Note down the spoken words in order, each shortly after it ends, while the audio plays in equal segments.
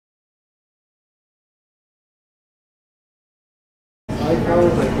So,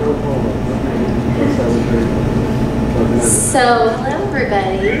 hello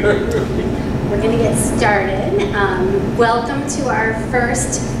everybody. We're going to get started. Welcome to our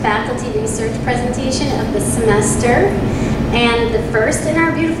first faculty research presentation of the semester and the first in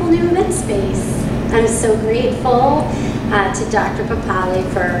our beautiful new event space. I'm so grateful to Dr. Papale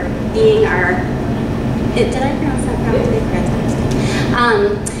for being our, did I pronounce that properly?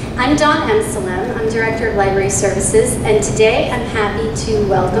 I'm Dawn Emsalem. I'm Director of Library Services, and today I'm happy to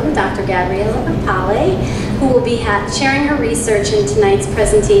welcome Dr. Gabriella Papale, who will be sharing her research in tonight's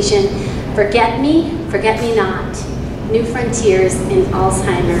presentation, Forget Me Not, New Frontiers in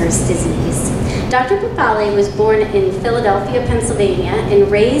Alzheimer's Disease. Dr. Papale was born in Philadelphia, Pennsylvania,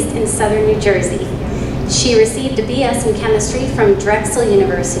 and raised in southern New Jersey. She received a BS in chemistry from Drexel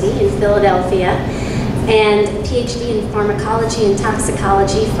University in Philadelphia, and a PhD in pharmacology and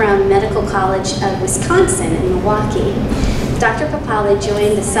toxicology from Medical College of Wisconsin in Milwaukee. Dr. Papale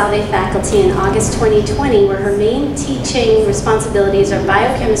joined the Salve faculty in August 2020, where her main teaching responsibilities are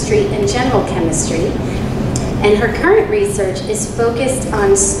biochemistry and general chemistry. And her current research is focused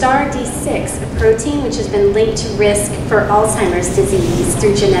on STAR-D6, a protein which has been linked to risk for Alzheimer's disease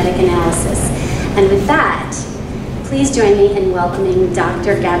through genetic analysis. And with that, please join me in welcoming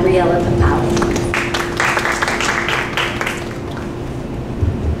Dr. Gabriella Papale.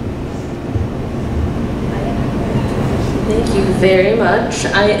 Thank you very much.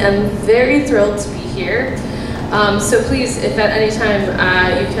 I am very thrilled to be here. So please, if at any time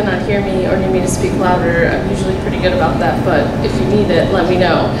you cannot hear me or need me to speak louder, I'm usually pretty good about that, but if you need it, let me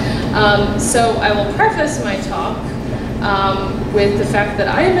know. So I will preface my talk with the fact that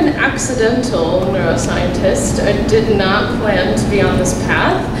I am an accidental neuroscientist. I did not plan to be on this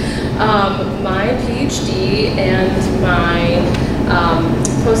path. My PhD and my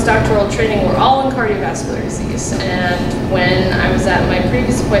postdoctoral training were all in cardiovascular disease, and when I was at my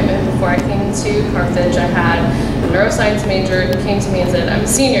previous appointment before I came to Carthage, I had a neuroscience major who came to me and said, I'm a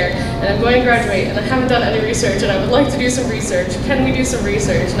senior and I'm going to graduate and I haven't done any research and I would like to do some research. Can we do some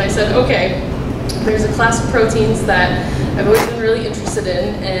research? And I said, okay, there's a class of proteins that I've always been really interested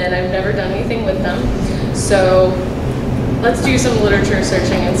in and I've never done anything with them, so let's do some literature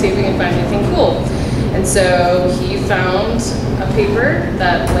searching and see if we can find anything cool. And so he found a paper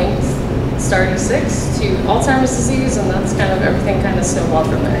that linked STAR-D6 to Alzheimer's disease, and that's kind of everything kind of snowballed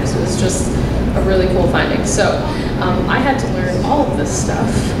from there. So it was just a really cool finding. So I had to learn all of this stuff,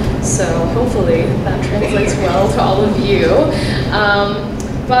 so hopefully that translates well to all of you.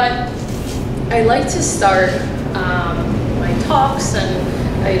 But I like to start my talks, and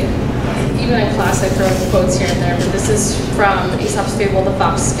even in class I throw in quotes here and there, but this is from Aesop's fable, The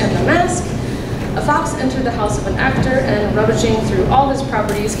Fox and the Mask. A fox entered the house of an actor and, rummaging through all his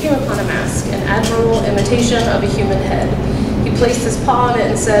properties, came upon a mask, an admirable imitation of a human head. He placed his paw on it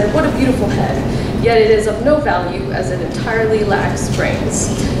and said, "What a beautiful head, yet it is of no value as it entirely lacks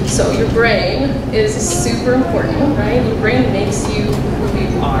brains." So your brain is super important, right? Your brain makes you who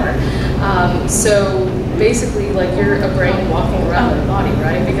you are. So basically, like, you're a brain walking around in a body,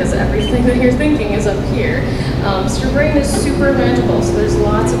 right? Because everything that you're thinking is up here. So your brain is super magical. So there's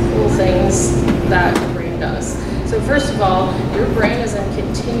lots of cool things that your brain does. So first of all, your brain is in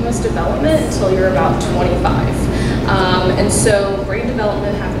continuous development until you're about 25. And so brain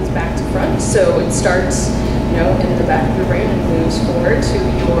development happens back to front. So it starts, in the back of your brain and moves forward to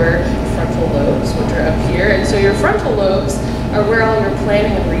your frontal lobes, which are up here. And so your frontal lobes are where all your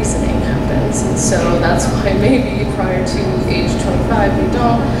planning and reasoning happens. And so that's why maybe prior to age 25, we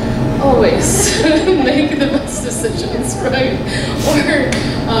don't always make the best decisions, right? Or,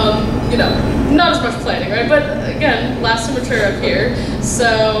 not as much planning, right? But again, last to mature up here.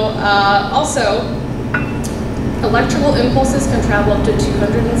 So also, electrical impulses can travel up to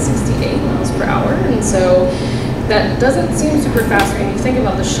 268 miles per hour. And so that doesn't seem super fast when you think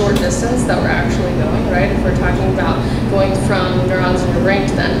about the short distance that we're actually going, right? If we're talking about going from neurons in your brain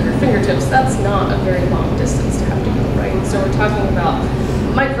to the end of your fingertips, that's not a very long distance to have to go, right? So we're talking about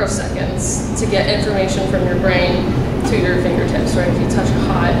microseconds to get information from your brain to your fingertips, right? If you touch a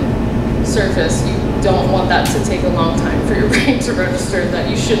hot surface, you don't want that to take a long time for your brain to register that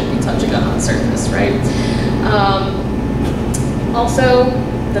you shouldn't be touching a hot surface, right? Also,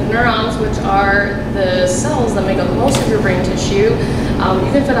 the neurons, which are the cells that make up most of your brain tissue, you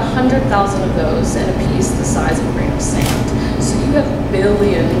can fit 100,000 of those in a piece the size of a grain of sand. So you have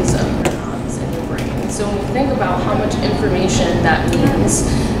billions of neurons in your brain. So when we think about how much information that means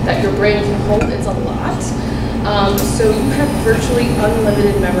that your brain can hold, it's a lot. So you have virtually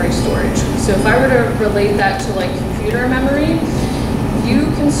unlimited memory storage. So if I were to relate that to like computer memory, you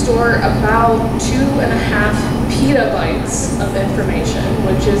can store about 2.5 petabytes of information,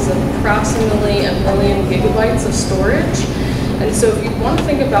 which is approximately 1 million gigabytes of storage. And so if you want to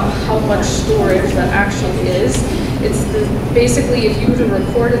think about how much storage that actually is, it's basically if you were to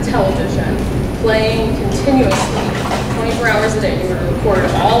record a television playing continuously 24 hours a day, you were to record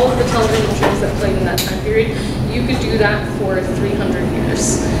all of the television shows that played in that time period, you could do that for 300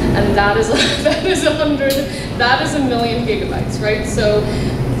 years. And that is 1 million gigabytes, right? So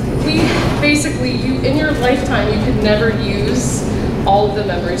we basically, in your lifetime, you could never use all of the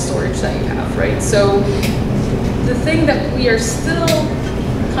memory storage that you have, right? So the thing that we are still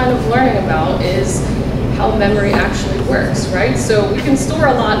kind of learning about is how memory actually works, right? So we can store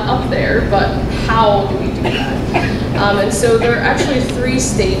a lot up there, but how do we do that? And so there are actually 3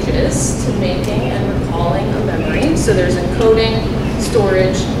 stages to making and recalling a memory. So there's encoding,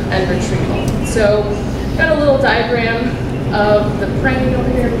 storage, and retrieval. So I've got a little diagram of the brain over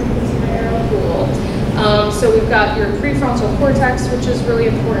here. Cool. So we've got your prefrontal cortex, which is really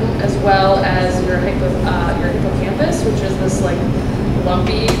important, as well as your hippocampus, which is this like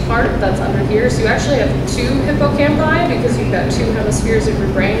lumpy part that's under here. So you actually have 2 hippocampi because you've got 2 hemispheres of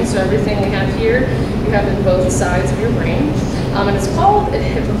your brain. So everything we have here, you have in both sides of your brain. And it's called a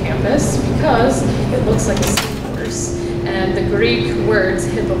hippocampus because it looks like a seahorse. And the Greek words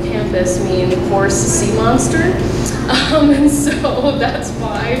hippocampus mean horse sea monster. And so that's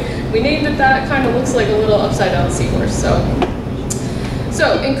why we named it that. Kind of looks like a little upside down seahorse. So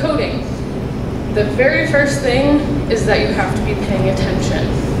encoding. The very first thing is that you have to be paying attention.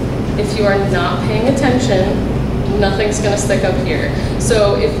 If you are not paying attention, nothing's going to stick up here.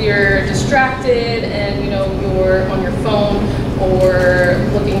 So if you're distracted and you're on your phone or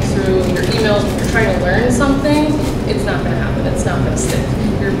looking through your emails when you're trying to learn something, it's not going to happen. It's not going to stick.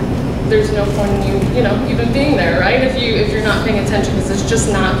 There's no point in you even being there, right? If you're not paying attention, because it's just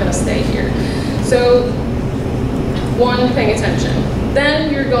not going to stay here. So 1, paying attention.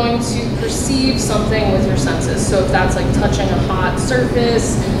 Then you're going to perceive something with your senses. So if that's like touching a hot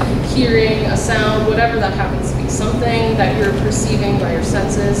surface, hearing a sound, whatever that happens to be, something that you're perceiving by your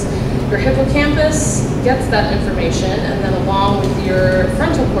senses, your hippocampus gets that information, and then along with your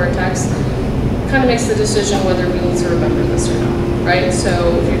frontal cortex, kind of makes the decision whether we need to remember this or not, right?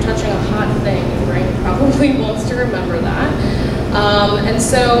 So if you're touching a hot thing, your brain probably wants to remember that. And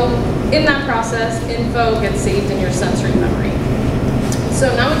so in that process, info gets saved in your sensory memory. So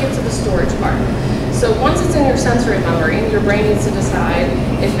now we get to the storage part. So once it's in your sensory memory, your brain needs to decide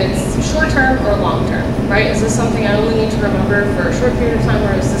if it's short-term or long-term, right? Is this something I only need to remember for a short period of time,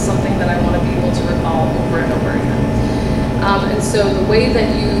 or is this something that I want to be able to recall over and over again? And so the way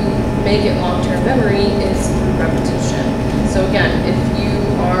that you make it long-term memory is through repetition. So again, if you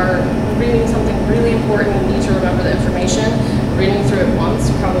are reading something really important and need to remember the information, reading through it once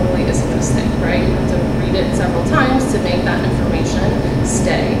probably isn't going to stick, right? You have to read it several times to make that information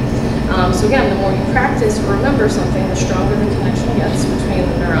stay. So again, the more you practice or remember something, the stronger the connection gets between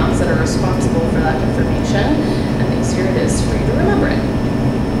the neurons that are responsible for that information, and the easier it is for you to remember it.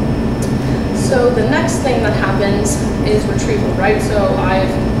 So the next thing that happens is retrieval, right? So I've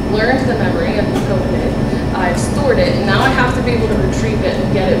learned the memory, I've encoded it, I've stored it, and now I have to be able to retrieve it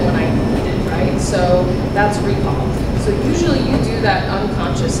and get it when I need it, right? So that's recall. So usually you do that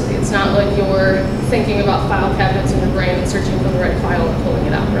unconsciously. It's not like you're thinking about file cabinets in your brain and searching for the right file and pulling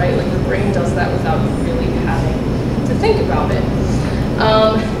it out, right? Like your brain does that without you really having to think about it.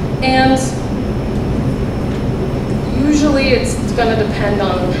 And usually it's going to depend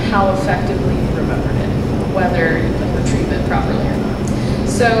on how effectively you remembered it, whether you can retrieve it properly or not.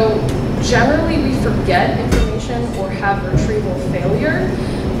 So generally we forget information or have retrieval failure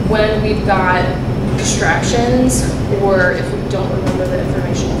when we've got distractions, or if we don't remember the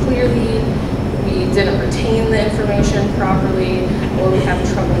information clearly, we didn't retain the information properly, or we have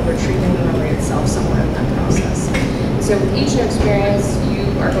trouble retrieving the memory itself somewhere in that process. So with each new experience, you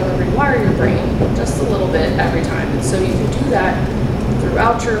are going to rewire your brain just a little bit every time. And so you can do that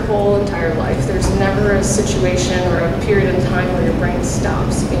throughout your whole entire life. There's never a situation or a period in time where your brain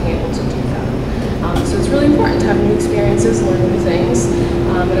stops being able to do that. So it's really important to have new experiences, learn new things.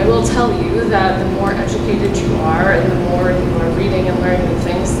 And I will tell you that the more educated you are and the more you are reading and learning new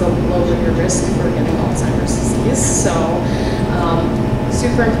things, the lower your risk for getting Alzheimer's disease. So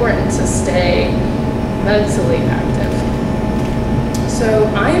super important to stay mentally active. So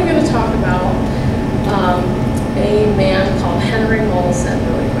I am going to talk about a man called Henry Mollison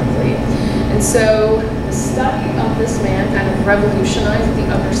really quickly. And so the study of this man kind of revolutionized the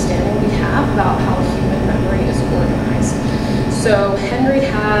understanding we have about how human memory is organized. So Henry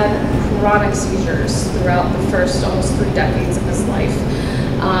had chronic seizures throughout the first almost 3 decades of his life.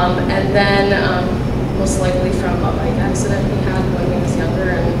 And then most likely from a bike accident he had when he was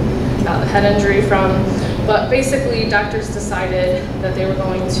younger and got a head injury from. But basically, doctors decided that they were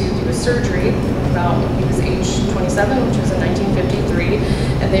going to do a surgery about when he was age 27, which was in 1953,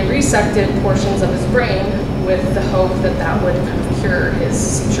 and they resected portions of his brain with the hope that that would kind of cure his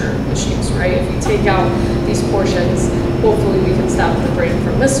seizure issues, right? If we take out these portions, hopefully we can stop the brain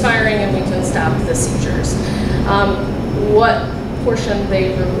from misfiring and we can stop the seizures. What portion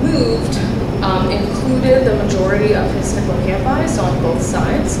they removed included the majority of his hippocampi, so on both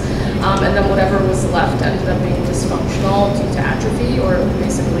sides, and then whatever was left ended up being dysfunctional due to atrophy, or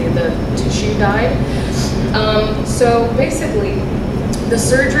basically the tissue died. So basically, the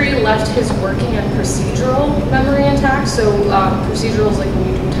surgery left his working and procedural memory intact. So procedural is like when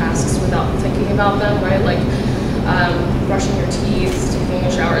you do tasks without thinking about them, right? Like brushing your teeth, taking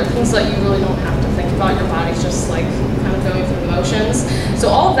a shower, things that you really don't have to think about. Your body's just like kind of going through the motions. So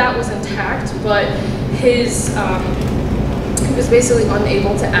all of that was intact, but his he was basically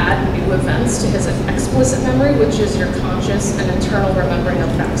unable to add new events to his explicit memory, which is your conscious and internal remembering of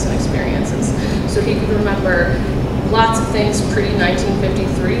facts and experiences. So he could remember lots of things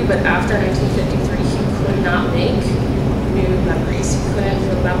pre-1953, but after 1953, he could not make new memories. He couldn't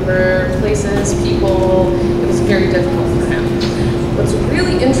remember places, people. It was very difficult for him. What's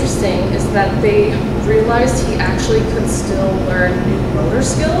really interesting is that they realized he actually could still learn new motor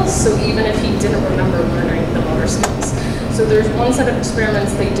skills, so even if he didn't remember learning the motor skills. So there's one set of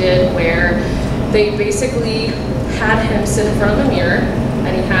experiments they did where they basically had him sit in front of a mirror,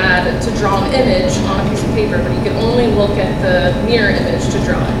 and he had to draw an image on a piece of paper, but he could only look at the mirror image to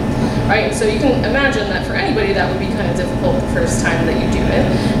draw it, right? So you can imagine that for anybody that would be kind of difficult the first time that you do it.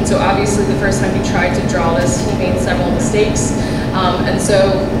 And so obviously the first time he tried to draw this, he made several mistakes. And so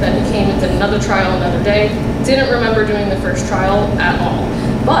then he came and did another trial another day. Didn't remember doing the first trial at all,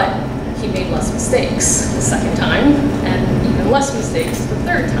 but he made less mistakes the second time, and even less mistakes the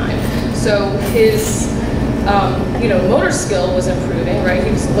third time. So his motor skill was improving, right?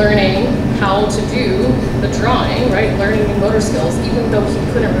 He was learning how to do the drawing, right? Learning new motor skills, even though he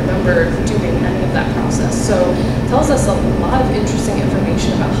couldn't remember doing any of that process. So it tells us a lot of interesting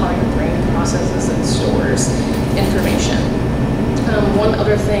information about how your brain processes and stores information. One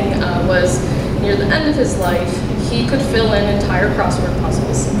other thing was near the end of his life, he could fill in entire crossword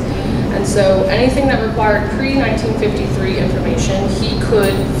puzzles. And so anything that required pre-1953 information, he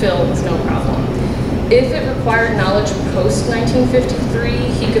could fill with no problem. If it required knowledge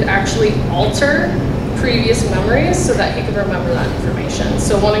post-1953, he could actually alter previous memories so that he could remember that information.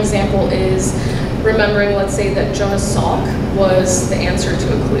 So one example is remembering, let's say, that Jonas Salk was the answer to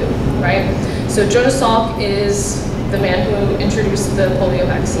a clue, right? So Jonas Salk is the man who introduced the polio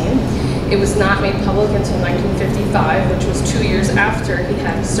vaccine. It was not made public until 1955, which was 2 years after he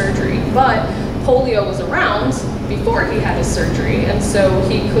had his surgery. But polio was around before he had his surgery, and so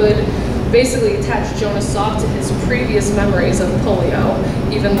he could basically attach Jonas Salk to his previous memories of polio,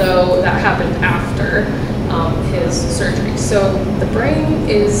 even though that happened after his surgery. So the brain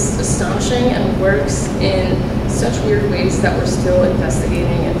is astonishing and works in such weird ways that we're still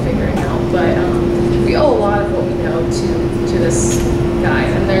investigating and figuring out. But we owe a lot of what we know to this guy.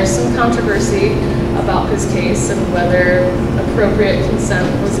 And there's some controversy about his case and whether appropriate consent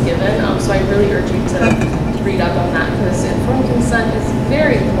was given. So I really urge you to read up on that, because informed consent is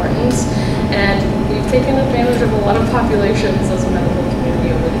very important, and we've taken advantage of a lot of populations as a medical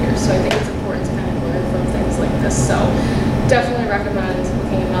community over the years. So I think it's important to kind of learn from things like this. So definitely recommend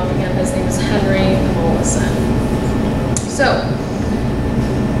looking him up. Again, his name is Henry Mollison. So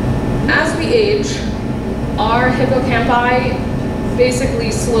as we age, our hippocampi basically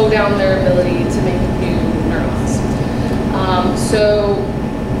slow down their ability to make new neurons. So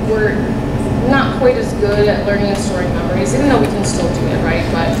we're not quite as good at learning and storing memories, even though we can still do it, right?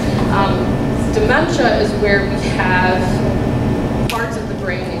 But dementia is where we have parts of the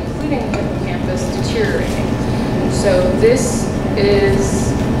brain, including the hippocampus, deteriorating. So this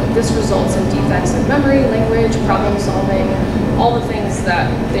results in defects in memory, language, problem solving, all the things that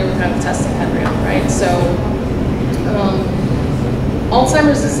they were kind of testing Henry on, right? So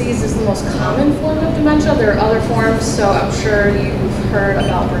Alzheimer's disease is the most common form of dementia. There are other forms, so I'm sure you've heard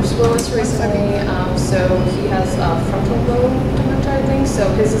about Bruce Willis recently. So he has frontal lobe dementia, I think.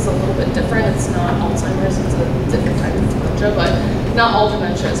 So his is a little bit different. It's not Alzheimer's, it's a different type of dementia, but not all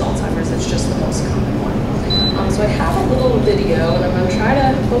dementia is Alzheimer's, it's just the most common one. So I have a little video, and I'm going to try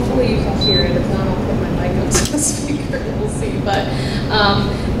to, hopefully you can hear it. If not, I'll put my mic up to the speaker, we'll see. But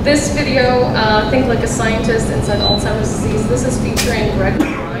this video, Think Like a Scientist Inside Alzheimer's Disease, this is featuring Greg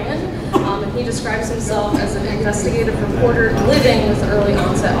Ryan. He describes himself as an investigative reporter living with early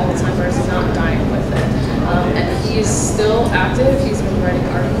onset Alzheimer's and not dying with it. And he's still active. He's been writing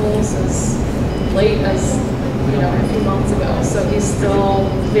articles as late as a few months ago. So he's still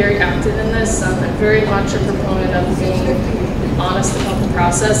very active in this. I'm very much a proponent of being honest about the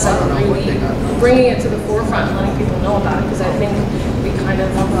process and really bringing it to the forefront and letting people know about it, because I think we kind of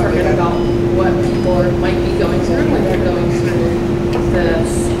forget about what people might be going through when they're going through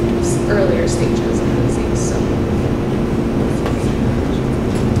the earlier stages of the disease. So.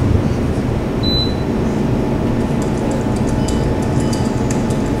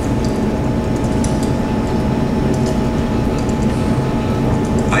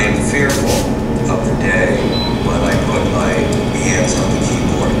 I am fearful of the day when I put my hands on the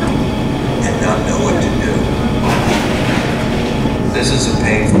keyboard and not know what to do. This is a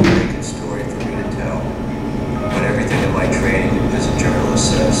painful, naked story for me to tell, but everything in my training as a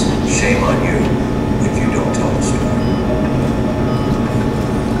journalist says, shame on you if you don't tell the story.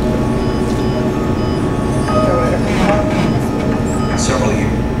 Several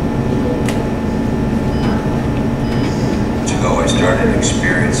years ago, I started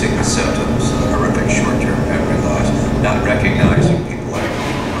experiencing the symptoms of horrific short-term memory loss, not recognizing people I've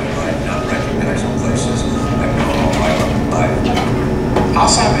known all my life, not recognizing places I've known all my life.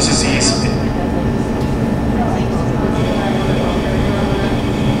 Alzheimer's disease.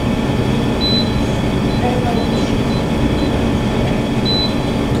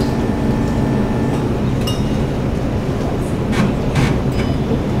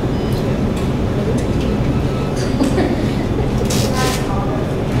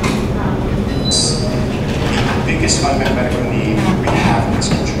 Biggest unmet medical need we have in this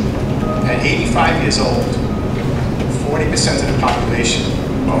country. At 85 years old, 40% of the population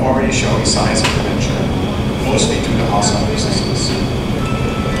are already showing signs of dementia, mostly due to Alzheimer's disease.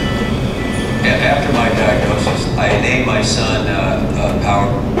 And after my diagnosis, I named my son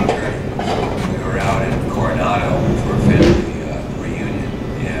Power Attorney. We were out in Coronado for a family reunion,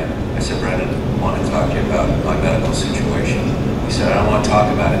 and I said, Brendan, I want to talk to you about my medical situation. He said, I don't want to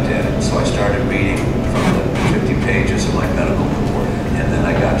talk about it, Dad. So I started reading from the 50 pages of my medical report, and then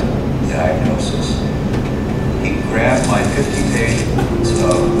I got to diagnosis. He grabbed my 50-page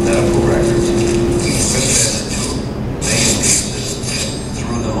of medical records, he put them into million pieces, and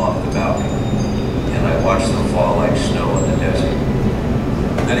threw them off the balcony. And I watched them fall like snow in the desert.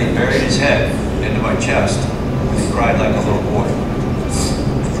 Then he buried his head into my chest, and he cried like a little boy.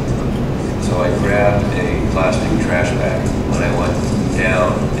 So I grabbed a plastic trash bag when I went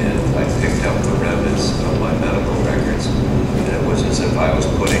down, and I picked up the remnants of my medical records, and it was as if I was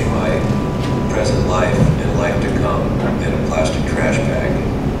putting my present life and life to come in a plastic trash bag.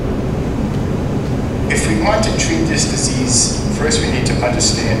 If we want to treat this disease, first we need to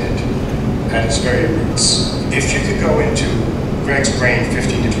understand it at its very roots. If you could go into Greg's brain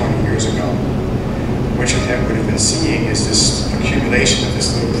 15 to 20 years ago, what you would have been seeing is this accumulation of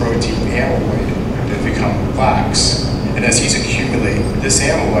this little protein amyloid that become plaques. And as these accumulate, this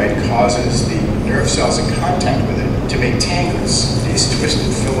amyloid causes the nerve cells in contact with it to make tangles, these twisted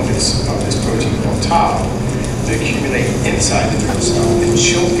filaments of this protein called tau, that accumulate inside the nerve cell and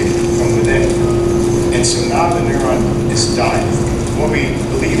choke it from within. And so now the neuron is dying. What we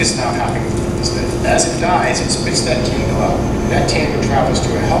believe is now happening is that as it dies, it spits that tangle out. That tangle travels to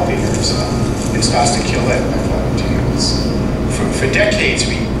a healthy nerve cell and starts to kill it by forming tangles. For decades,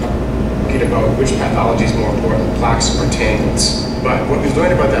 we get about which pathology is more important, plaques or tangles. But what we've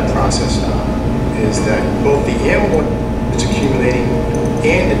learned about that process now is that both the amyloid that's accumulating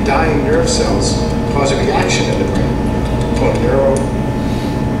and the dying nerve cells cause a reaction in the brain called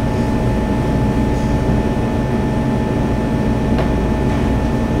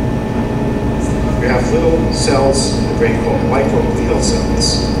We have little cells in the brain called microglial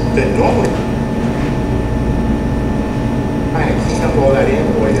cells that normally try to clean up all that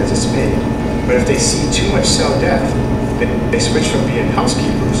amyloid as it's made. But if they see too much cell death, they switch from being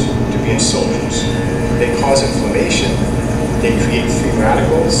housekeepers to being soldiers. They cause inflammation. They create free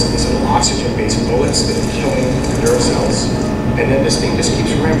radicals, these little oxygen-based bullets that are killing the nerve cells. And then this thing just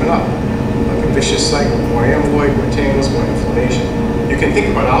keeps ramping up, like a vicious cycle. More amyloid, more tangles, more inflammation. You can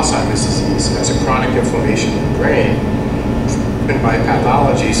think about Alzheimer's disease as a chronic inflammation in the brain driven by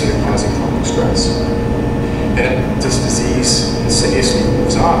pathologies that are causing chronic stress. And if this disease insidiously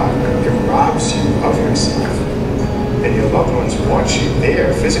moves on, it robs you of yourself. And your loved ones want you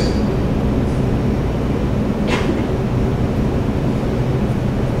there physically.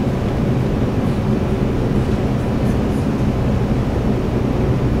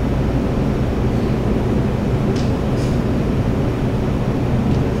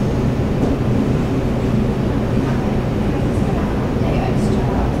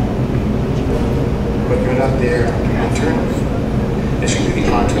 there internally. It's really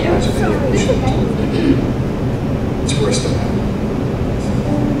hard to imagine any evolution. It's worse than that.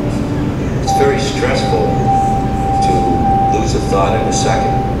 It's very stressful to lose a thought in a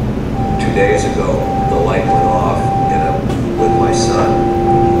second. 2 days ago, the light went off and I'm with my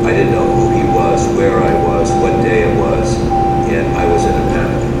son. I didn't know who he was, where I was, what day it was, and I was in a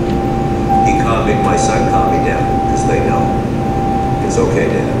panic. He calmed me, my son calmed me down, because they know. It's okay,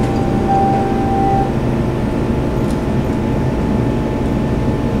 Dad.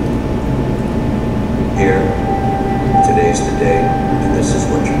 Here, today's the day, and this is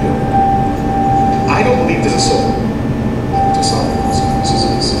what you're doing. I don't believe there's a silver bullet to solve Alzheimer's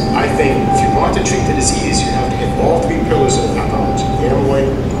disease. I think if you want to treat the disease, you have to hit all three pillars of pathology: amyloid,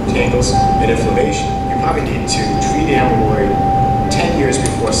 tangles, and inflammation. You probably need to treat amyloid 10 years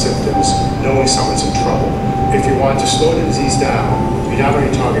before symptoms, knowing someone's in trouble. If you want to slow the disease down, you not only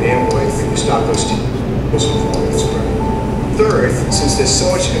target amyloid, but you stop those from spread. Third, since there's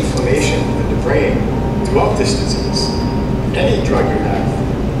so much inflammation in the brain throughout this disease, any drug you have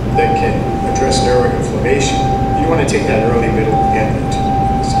that can address neuroinflammation, you want to take that early, middle, and end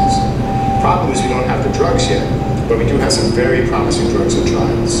disease. Problem is we don't have the drugs yet, but we do have some very promising drugs and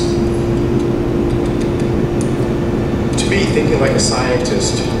trials. To me, thinking like a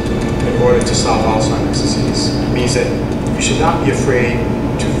scientist in order to solve Alzheimer's disease means that you should not be afraid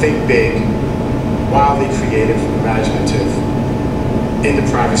to think big, wildly creative, imaginative, in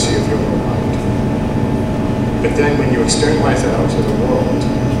the privacy of your own mind. But then when you externalize that out to the world,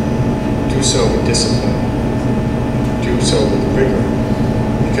 do so with discipline, do so with rigor,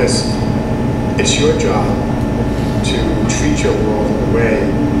 because it's your job to treat your world in a way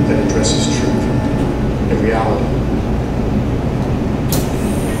that addresses truth and reality.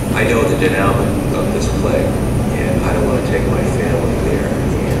 I know the denouement of this plague, and I don't want to take my family there.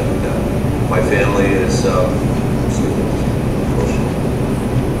 And my family is,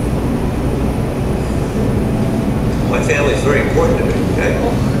 my family is very important to me, okay?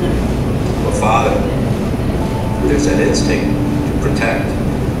 I'm a father. There's an instinct to protect.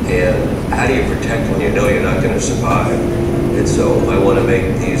 And how do you protect when you know you're not going to survive? And so I want to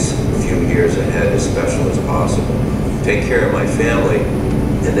make these few years ahead as special as possible. Take care of my family,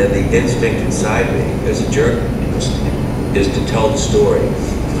 and then the instinct inside me as a journalist is to tell the story.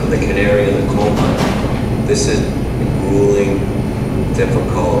 I'm the canary in the coal mine. This is grueling,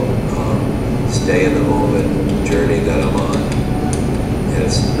 difficult, stay in the moment journey that I'm on, and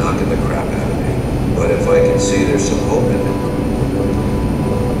it's knocking the crap out of me. But if I can see there's some hope in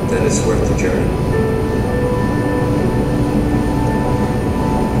it, then it's worth the journey.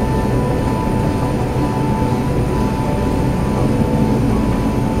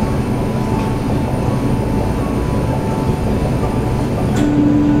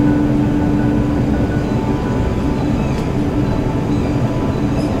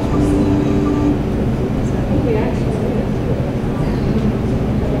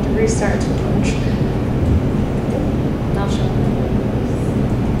 Restart lunch. I'll show you.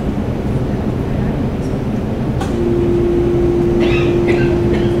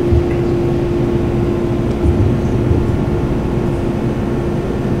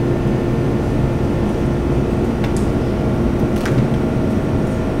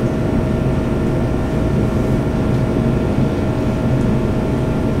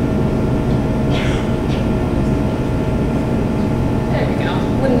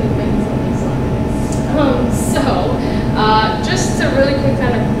 Just to really quick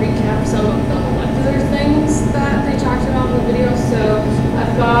kind of recap some of the molecular things that they talked about in the video. So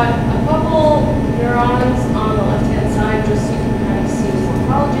I've got a couple neurons on the left-hand side, just so you can kind of see the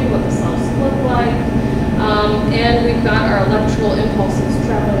morphology, what the cells look like. And we've got our electrical impulses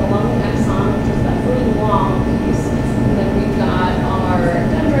traveling along the axon, which is that really long piece. And then we've got our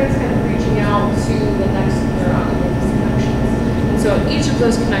dendrites kind of reaching out to the next neuron and those connections. And so at each of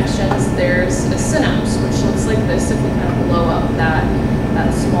those connections, there's a synapse, which looks like this if we kind of blow up that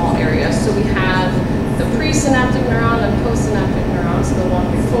small area. So we have the presynaptic neuron and postsynaptic neurons, so the one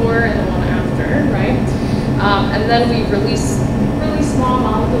before and the one after, right? And then we release really small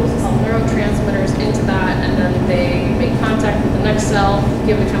molecules called neurotransmitters into that, and then they make contact with the next cell,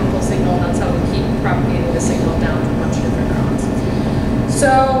 give a chemical signal, and that's how we keep propagating the signal down to a bunch of different neurons.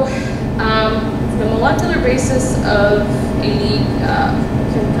 So the molecular basis of AD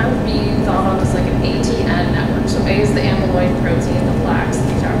can kind of be thought of as like an ATN network. So A is the amyloid protein, the plaques that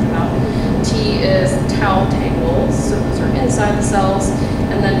we talked about. T is tau tangles, so those are inside the cells.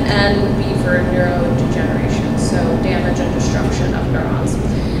 And then N would be for neurodegeneration, so damage and destruction of neurons.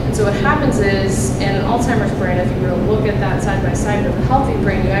 And And so what happens is, in an Alzheimer's brain, if you were to look at that side by side with a healthy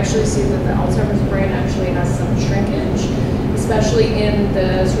brain, you actually see that the Alzheimer's brain actually has some shrinkage, especially in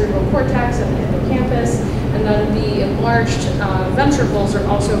the cerebral cortex and the hippocampus. And then the enlarged ventricles are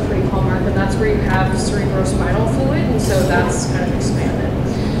also pretty hallmark, and that's where you have cerebrospinal fluid, and so that's kind of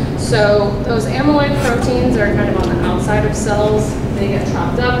expanded. So those amyloid proteins are kind of on the outside of cells. They get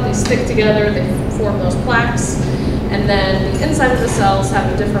chopped up, they stick together, they form those plaques. And then the inside of the cells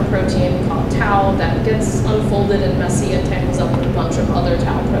have a different protein called tau that gets unfolded and messy and tangles up with a bunch of other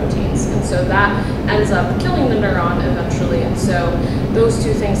tau proteins. And so that ends up killing the neuron eventually. And so those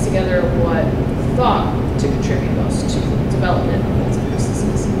two things together are what thought to contribute most to development of Alzheimer's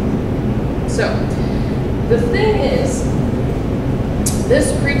disease. So the thing is,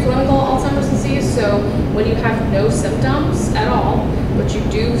 this preclinical Alzheimer's disease, so when you have no symptoms at all, but you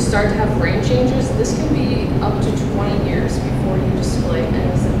do start to have brain changes, this can be up to 20 years before you display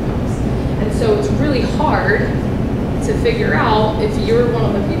any symptoms. And so it's really hard to figure out if you're one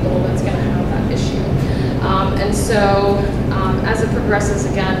of the people that's going to have that issue. And so as it progresses,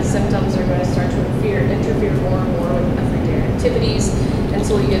 again, symptoms are going to start to interfere more and more with everyday activities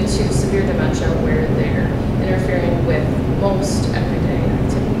until you get to severe dementia where they're interfering with most everyday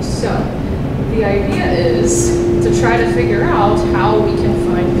activities. So the idea is to try to figure out how we can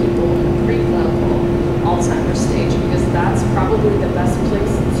find people in a preclinical Alzheimer's stage, because that's probably the best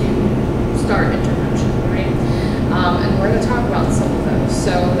place to start intervention, right? And we're going to talk about some of those.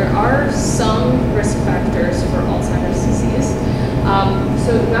 So there are some risk factors for Alzheimer's disease.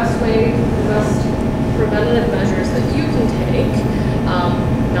 So the best preventative measures that you can take,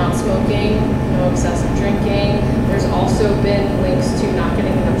 not smoking, no excessive drinking. There's also been links to not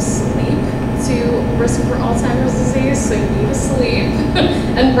getting enough sleep to risk for Alzheimer's disease, so you need to sleep,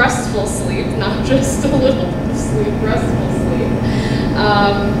 and restful sleep, not just a little bit of sleep, restful sleep.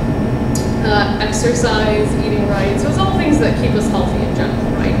 Exercise, eating right, so it's all things that keep us healthy in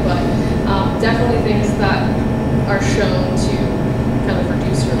general, right? But definitely things that are shown to kind of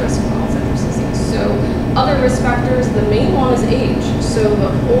reduce your risk for Alzheimer's disease. So other risk factors, the main one is age. So the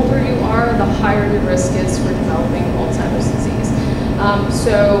older you are, the higher your risk is for developing Alzheimer's disease.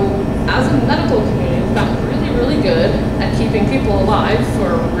 So as a medical community, we've gotten really good at keeping people alive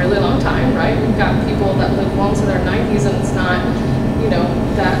for a really long time, right? We've got people that live well into their 90s, and it's not,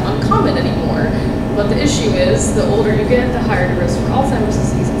 that uncommon anymore. But the issue is, the older you get, the higher the risk for Alzheimer's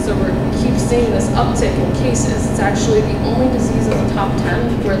disease. And so we keep seeing this uptick in cases. It's actually the only disease in the top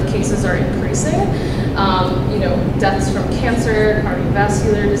 10 where the cases are increasing. Deaths from cancer,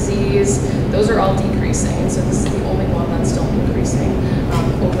 cardiovascular disease, those are all decreasing. And so this is the only one that's still increasing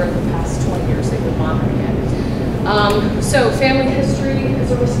over the past 20 years they've been monitoring it. So family history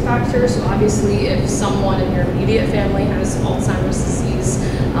is a risk factor. So obviously if someone in your immediate family has Alzheimer's disease,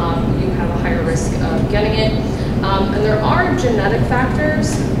 you have a higher risk of getting it. And there are genetic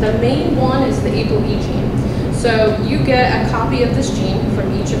factors. The main one is the ApoE gene. So you get a copy of this gene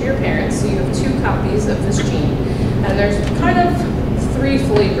from each of your parents. So you have 2 copies of this gene. And there's kind of 3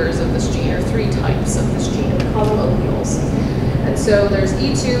 flavors of this gene, or 3 types of this gene. We call them alleles. And so there's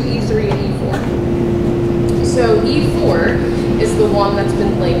E2, E3, and E4. So E4 is the one that's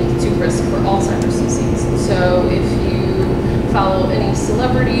been linked to risk for Alzheimer's disease. So if you follow any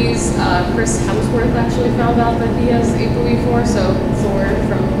celebrities, Chris Hemsworth actually found out that he has ApoE4, so Thor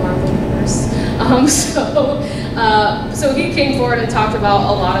from the Marvel Universe. So he came forward and talked about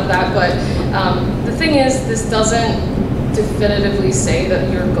a lot of that, but the thing is, this doesn't definitively say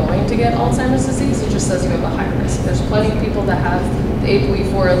that you're going to get Alzheimer's disease. It just says you have a high risk. There's plenty of people that have the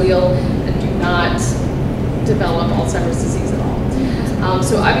ApoE4 allele and do not develop Alzheimer's disease at all.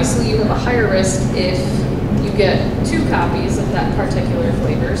 So obviously you have a higher risk if you get 2 copies of that particular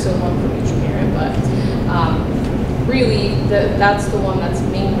flavor, so one from each parent, but really that's the one that's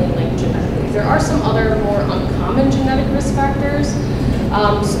mainly linked genetically. There are some other more uncommon genetic risk factors.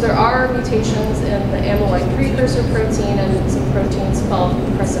 So there are mutations in the amyloid precursor protein and some proteins called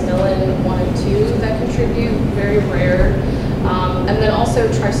presamylin 1 and 2 that contribute, very rare. And then also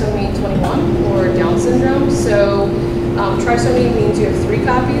trisomy 21, or Down syndrome. So trisomy means you have 3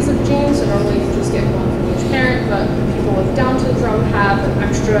 copies of genes, so normally you just get 1 from each parent, but people with Down syndrome have an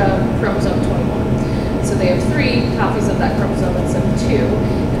extra chromosome 21. So they have 3 copies of that chromosome instead of 2.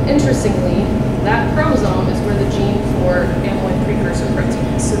 And interestingly, that chromosome is where the gene for amyloid precursor protein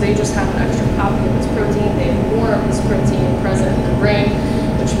is. So they just have an extra copy of this protein. They have more of this protein present in their brain,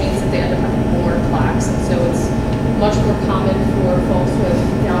 which means that they end up having more plaques. And so it's much more common for folks with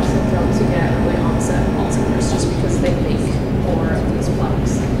Down syndrome to get early onset Alzheimer's just because they make more of these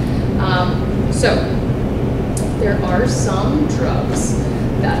plaques. So there are some drugs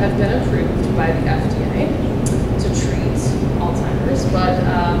that have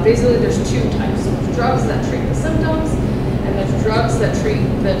basically there's two types. So there's drugs that treat the symptoms, and there's drugs that treat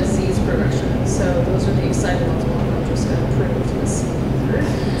the disease progression. So those are the exciting ones. One of them just got approved this year.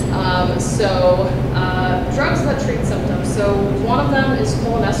 Drugs that treat symptoms. So one of them is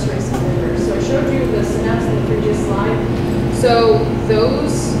cholinesterase inhibitors. So I showed you the synapse in the previous slide. So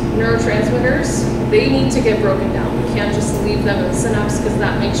those neurotransmitters, they need to get broken down. We can't just leave them in the synapse because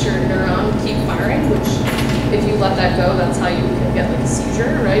that makes your neuron keep firing, which if you let that go, that's how you can get like a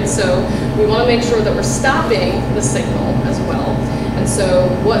seizure, right? So we want to make sure that we're stopping the signal as well. And so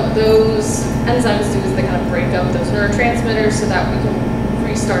what those enzymes do is they kind of break up those neurotransmitters so that we can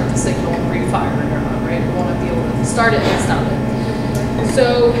restart the signal and refire a neuron, right? We want to be able to start it and stop it.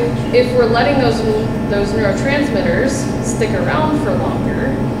 So if we're letting those neurotransmitters stick around for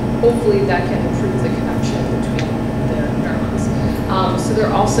longer, hopefully that can improve the connection between the neurons. So there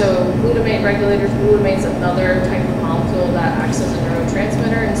are also glutamate regulators. Glutamate's another type of molecule that acts as a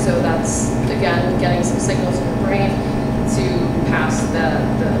neurotransmitter, and so that's, again, getting some signals in the brain to pass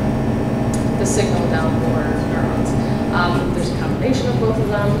the signal down more neurons. There's a combination of both of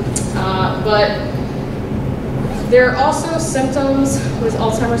them, but there are also symptoms with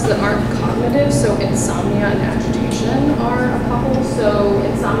Alzheimer's that aren't cognitive, so insomnia and agitation are a couple. So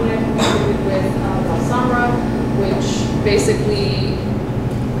insomnia can be treated with Alzheimer, which basically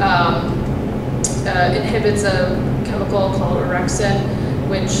inhibits a chemical called orexin,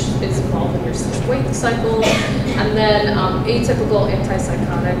 which is involved in your sleep-wake cycle. And then atypical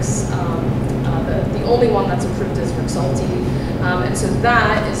antipsychotics, the only one that's approved is Rexulti. And so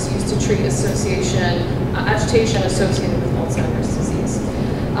that is used to treat agitation associated with Alzheimer's disease.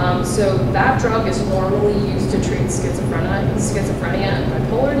 So that drug is normally used to treat schizophrenia and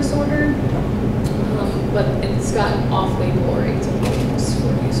bipolar disorder, but it's gotten off-label or atypical use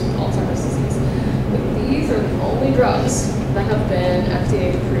for use with Alzheimer's disease. But these are the only drugs that have been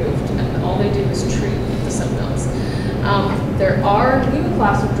FDA approved, and all they do is treat the symptoms. There are new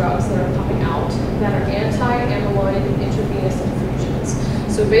class of drugs that are coming out that are anti-amyloid intravenous infusions.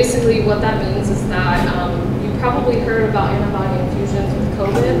 So basically what that means is that you probably heard about antibody infusions with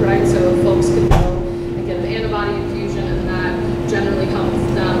COVID, right? So folks could go and get an antibody infusion, and that generally helps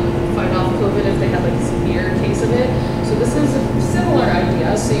them fight off COVID if they had like a severe case of it. So this is a similar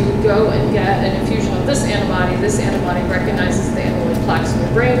idea. So you would go and get an infusion of this antibody. This antibody recognizes the amyloid plaques in the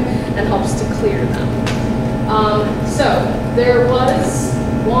brain and helps to clear them. So there was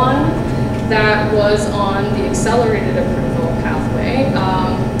one that was on the accelerated approval pathway.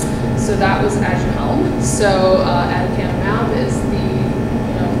 So that was Aduhelm. So aducanumab is the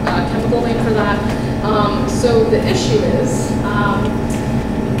chemical name for that. So the issue is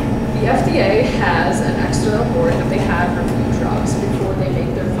the FDA has an external board that they have review drugs before they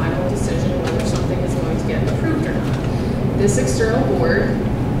make their final decision whether something is going to get approved or not. This external board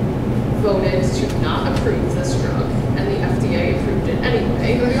voted to not approve this drug, and the FDA approved it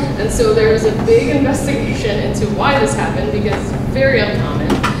anyway. And so there was a big investigation into why this happened, because it's very uncommon.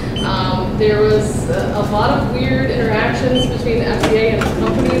 There was a lot of weird interactions between the FDA and the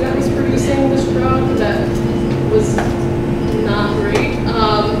company that was producing this drug that was not great.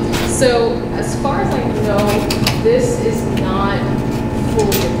 So as far as I know, this is not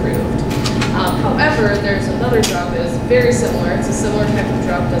fully approved. However, there's another drug that is very similar. It's a similar type of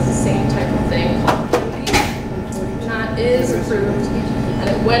drug, does the same type of thing called Papale. That is approved, and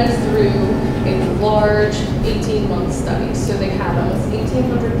it went through a large 18-month study. So they had almost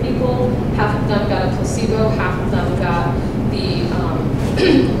 1,800 people. Half of them got a placebo, half of them got the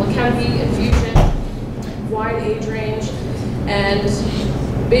Leqembi infusion, wide age range, and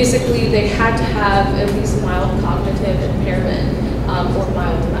basically they had to have at least mild cognitive impairment or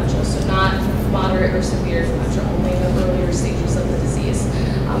mild dementia, so not moderate or severe dementia, only in the earlier stages of the disease.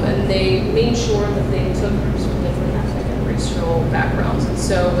 And they made sure that they took groups with different ethnic and racial backgrounds. And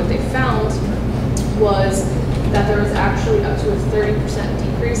so what they found was that there was actually up to a 30%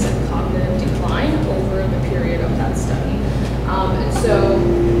 decrease in cognitive decline over the period of that study. And so,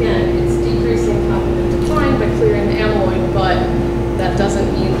 again, it's decreasing cognitive decline by clearing the amyloid, but that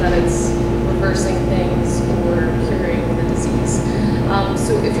doesn't mean that it's reversing things or curing the disease.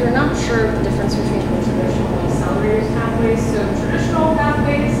 So if you're not sure of the difference between the traditional and accelerated pathways, so traditional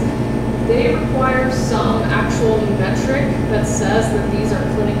pathways, they require some actual metric that says that these are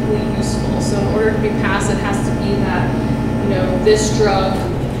clinically useful. So in order to be passed, it has to be that, this drug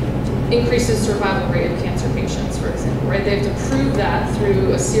increases survival rate of cancer patients, for example, right? They have to prove that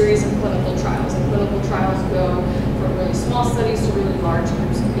through a series of clinical trials. And clinical trials go from really small studies to really large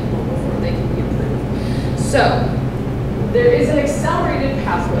groups of people before they can be approved. So there is an accelerated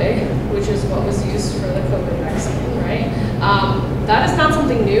pathway, which is what was used for the COVID vaccine, right? That is not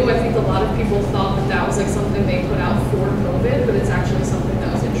something new. I think a lot of people thought that that was like something they put out for COVID, but it's actually something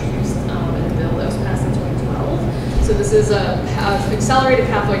that was introduced in a bill that was passed in 2012. So this is accelerated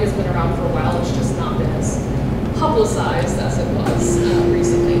pathway has been around for a while. It's just not been as publicized as it was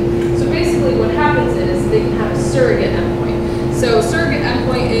recently. So basically what happens is they can have a surrogate endpoint. So surrogate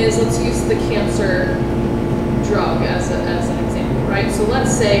endpoint is, let's use the cancer drug as an example, right? So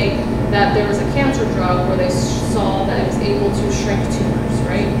let's say that there was a cancer drug where they saw that it was able to shrink tumors,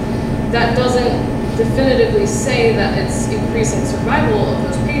 right? That doesn't definitively say that it's increasing survival of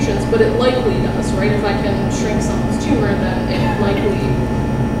those patients, but it likely does, right? If I can shrink someone's tumor, then it likely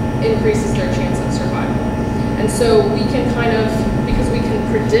increases their chance of survival. And so we can kind of, because we can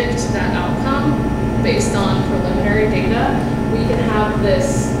predict that outcome based on preliminary data, we can have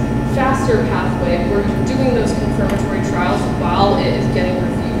this faster pathway. We're doing those confirmatory trials while it is getting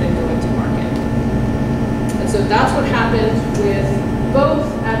reviewed and going to market. And so that's what happened with both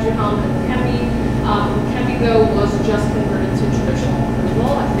Aduhelm and Leqembi. Leqembi, though, was just converted to traditional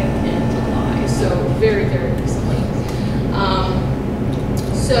approval, I think, in July, so very, very recently.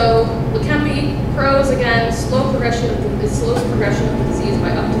 So Leqembi, pros, again, it slows progression of the disease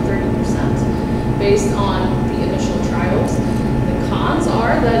by up to 30% based on the initial trials. Cons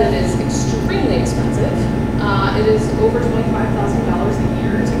are that it is extremely expensive. It is over $25,000 a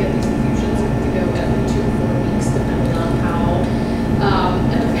year to get these infusions. You have to go every 2 to 4 weeks, depending on how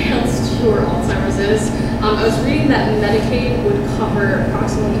advanced your Alzheimer's is. I was reading that Medicaid would cover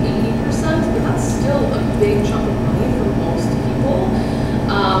approximately 80%, but that's still a big chunk of money for most people.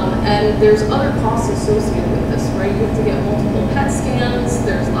 And there's other costs associated with this, right? You have to get multiple PET scans.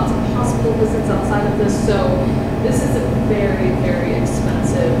 There's lots of hospital visits outside of this. So this is a very, very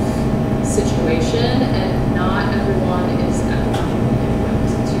expensive situation, and not everyone is economically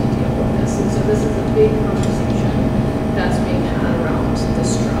equipped to deal with this. And so this is a big conversation that's being had around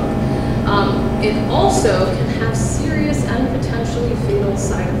this drug. It also can have serious and potentially fatal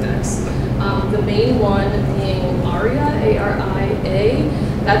side effects. The main one being ARIA, A-R-I-A.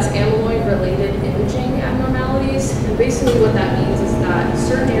 That's amyloid-related imaging abnormalities. And basically what that means is that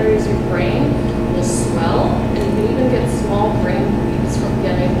certain areas of your brain will swell, and you can even get small brain bleeds from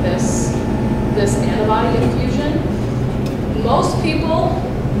getting this antibody infusion. Most people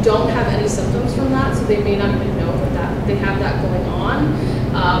don't have any symptoms from that, so they may not even know that they have that going on.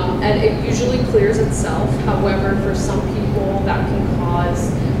 And it usually clears itself. However, for some people, that can cause,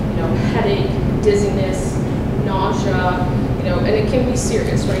 headache, dizziness, nausea, and it can be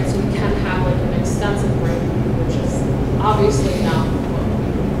serious, right? So you can have like an extensive brain bleed, which is obviously not what we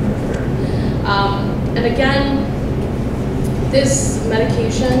prefer. And again, this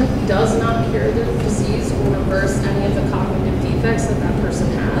medication does not cure the disease or reverse any of the cognitive defects that that person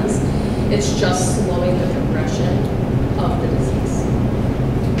has. It's just slowing the progression of the disease.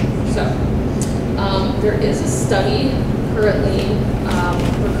 So, there is a study currently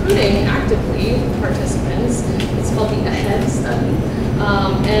recruiting actively participants. It's called the AHEAD study.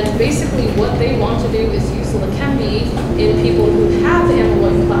 And basically what they want to do is use Leqembi in people who have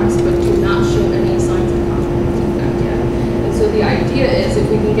amyloid plaques but do not show any signs of cognitive defect yet. And so the idea is if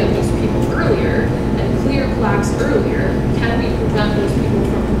we can get those people earlier and clear plaques earlier, can we prevent those people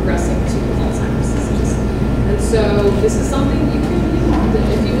from progressing to Alzheimer's disease? And so this is something you can be involved in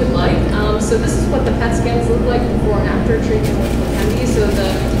if you would like. So this is what the PET scans look like before and after treatment with Leqembi. So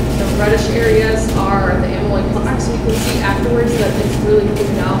the reddish areas are the amyloid plaques. You can see afterwards that it's really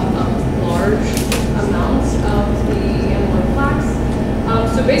cleared out large amounts of the amyloid plaques.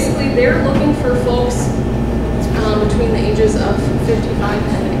 So basically they're looking for folks between the ages of 55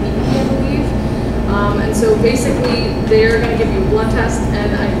 and 80, I believe. And so basically they're going to give you a blood test,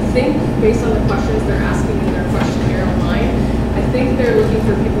 and I think based on the questions they're asking in their questionnaire online, I think they're looking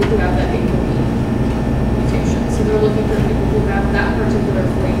for people who have that ApoE mutation. So they're looking for people who have that particular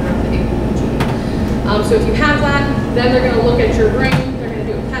flavor of the ApoE gene. So if you have that, then they're going to look at your brain, they're going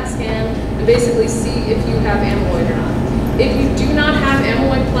to do a PET scan, and basically see if you have amyloid or not. If you do not have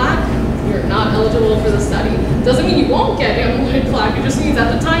amyloid plaque, you're not eligible for the study. Doesn't mean you won't get amyloid plaque, it just means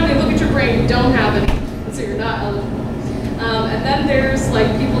at the time they look at your brain, you don't have any, and so you're not eligible. And then there's like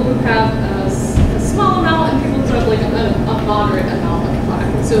people who have a small amount and people who have like a moderate amount of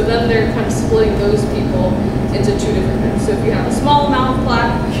plaque. And so then they're kind of splitting those people into two different groups. So if you have a small amount of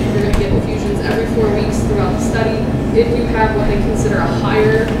plaque, you're going to get infusions every 4 weeks throughout the study. If you have what they consider a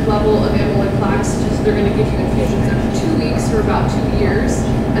higher level of amyloid plaques, they're going to give you infusions every 2 weeks for about 2 years,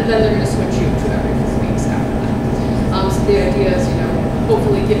 and then they're going to switch you to every 4 weeks after that. So the idea is,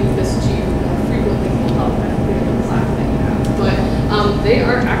 hopefully giving this to you more frequently will help kind of clear the plaque that you have. They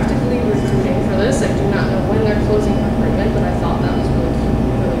are actively recruiting for this. I do not know when they're closing recruitment, but I thought that was really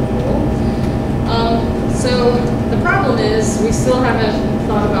cool. So the problem is we still haven't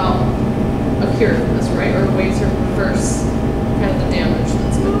thought about a cure for this, right? Or a way to reverse kind of the damage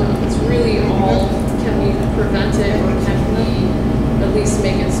that's been done. It's really all, can we prevent it, or can we at least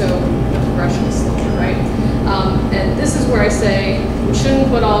make it so the progression is slower, right? And this is where I say we shouldn't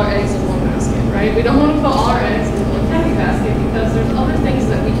put all our eggs in one basket, right? We don't want to put all our eggs in one candy basket because there's other things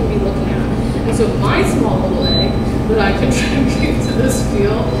that we can be looking at. And so my small little egg that I contribute to this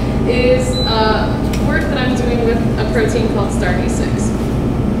field is work that I'm doing with a protein called STAR-D6.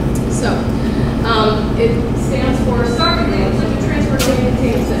 So it stands for Starch-Related Lipid Transportation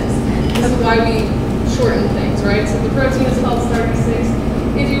Chain 6. This is why we shorten things, right? So the protein is called STAR-D6.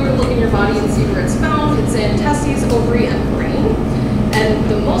 If you were to look in your body and see where it's found, it's in testes, ovary, and brain. And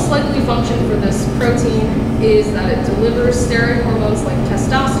the most likely function for this protein is that it delivers steroid hormones like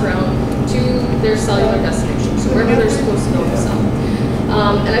testosterone to their cellular destination, so wherever they're supposed to go in the cell.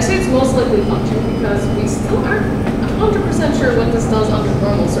 And I say it's most likely function because we still aren't 100% sure what this does under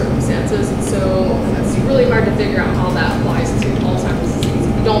normal circumstances, and so it's really hard to figure out how that applies to Alzheimer's disease.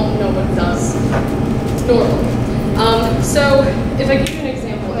 We don't know what it does normally. So if I give you an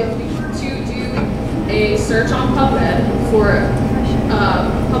example, if we were to do a search on PubMed for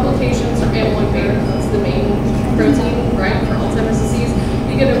publications for amyloid beta, that's the main protein, right, for Alzheimer's disease,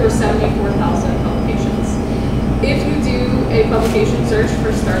 you get over 74,000 publications. If you do a publication search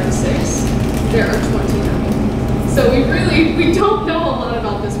for STAR-D6, there are 29. So we don't know a lot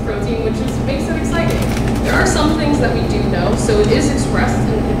about this protein, which makes it exciting. There are some things that we do know. So it is expressed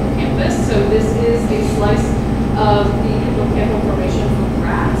in the hippocampus. So this is a slice of the hippocampal formation from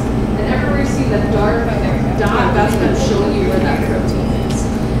rats. And everywhere you see that dark dot, that's kind of showing you where that protein is.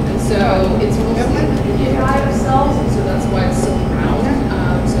 And so it's mostly in the nuclei of cells, and so that's why it's so round.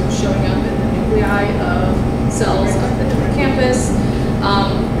 So it's showing up in the nuclei of cells of the hippocampus.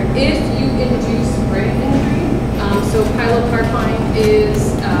 If you induce brain injury, so pilocarpine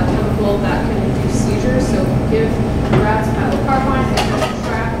is a chemical that can induce seizures. So if you give rats pilocarpine, it can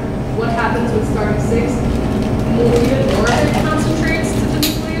track what happens with STAR-D6. Even more of it concentrates to the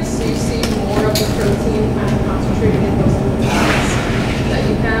nucleus, so you see more of the protein kind of concentrated in those little dots that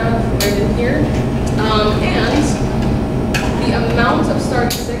you have right in here. And the amount of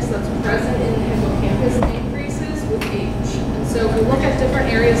STAR-D6 that's present in the hippocampus increases with age. And so if we look at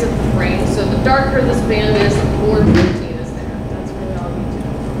different areas of the brain, so the darker this band is, the more protein is there. That's really all you do.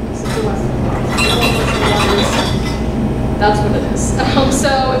 This is the Western blot. That's what it is.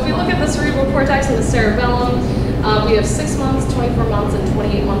 So if we look at the cerebral cortex and the cerebellum, we have 6 months, 24 months, and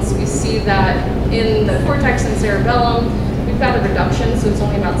 28 months. We see that in the cortex and cerebellum, we've got a reduction, so it's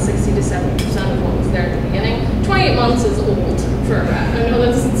only about 60 to 70% of what was there at the beginning. 28 months is old for a rat. I know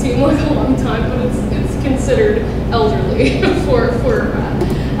that doesn't seem like a long time, but it's considered elderly for a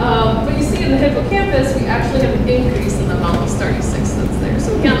rat. But you see in the hippocampus, we actually have an increase in the amount of STAR-D6 that's there.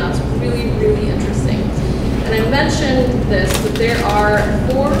 So again, that's really, really interesting. And I mentioned this, but there are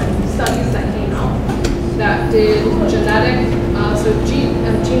 4 studies that came out that did genetic,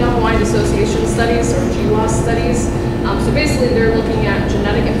 genome-wide association studies, or GWAS studies. So basically they're looking at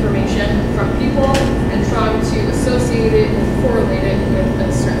genetic information from people and trying to associate it and correlate it with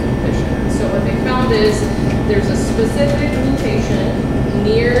a certain condition. So what they found is there's a specific mutation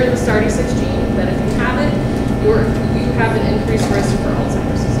near the STAR-D6 gene that if you have it, you have an increased risk for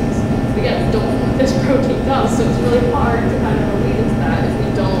Alzheimer's disease. But again, we don't know what this protein does, so it's really hard to kind of relate it to that if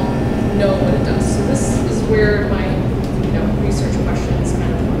we don't know what it does. So this is where my research questions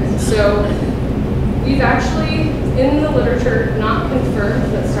kind of come in. So we've actually, in the literature, not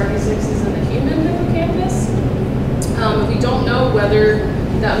confirmed that STAR-D6 is in the human hippocampus. We don't know whether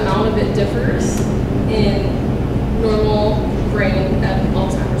the amount of it differs in normal brain and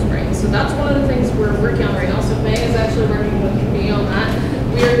Alzheimer's brain. So that's one of the things we're working on right now. So May is actually working with me on that.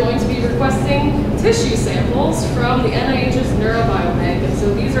 We are going to be requesting tissue samples from the NIH's NeuroBiobank. And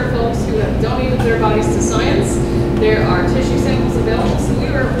so these are folks who have donated their bodies to science. There are tissue samples available. So we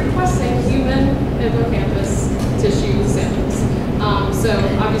are requesting human hippocampus tissue samples. So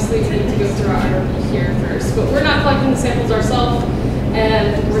obviously we need to go through our IRB here first, but we're not collecting the samples ourselves,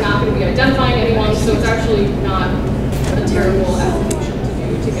 and we're not going to be identifying anyone, so it's actually not a terrible application to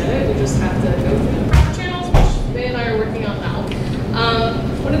do to get it. We just have to go through the proper channels, which May and I are working on now.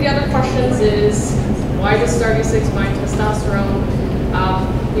 One of the other questions is, why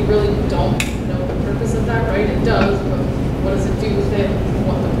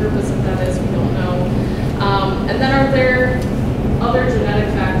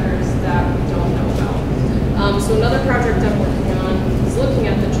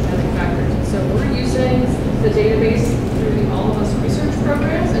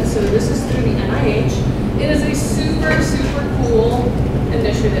So this is through the NIH. It is a super, super cool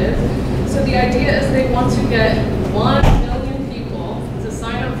initiative. So the idea is they want to get 1 million people to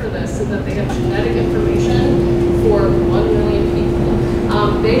sign up for this so that they have genetic information for 1 million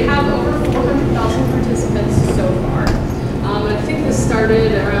people. They have over 400,000 participants so far. I think this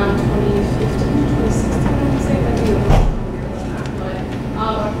started around 2015, 2016, I would say, maybe a little earlier than that.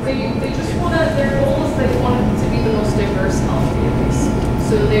 But they just want to, their goal is they want it to be the most diverse health database.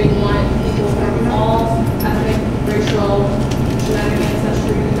 So they want people from all ethnic, racial, genetic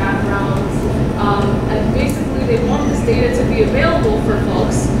ancestry backgrounds, and basically they want this data to be available for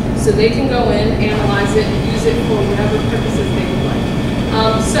folks so they can go in, analyze it, use it for whatever purposes they would like.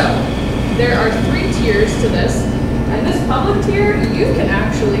 So there are 3 tiers to this, and this public tier, you can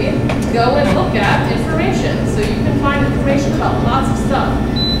actually go and look at information. So you can find information about lots of stuff.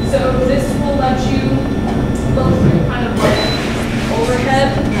 So this will let you look through kind of like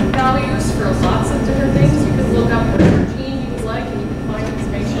overhead values for lots of different things. You can look up whatever gene you would like, and you can find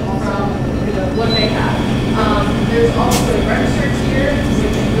information from what they have. There's also a registered tier,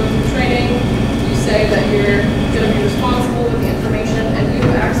 which you go through training. You say that you're going to be responsible with the information, and you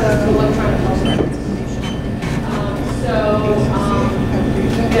have access to electronic health records information.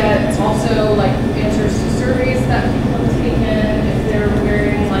 You get also like answers to surveys that people have taken. If they're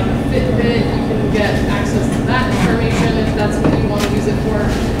wearing like a Fitbit, you can get access to that information if that's what you want to use it for.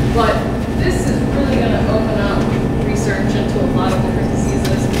 But this is really going to open up research into a lot of different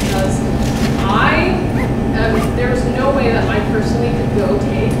diseases, because there's no way that I personally could go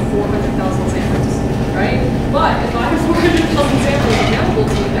take 400,000 samples, right? But if I have 400,000 samples available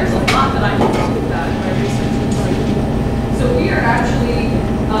to me, there's a lot that I can do with that in my research and trying to do. So we are actually,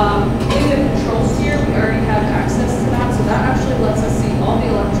 in the control tier, we already have access to that. So that actually lets us see all the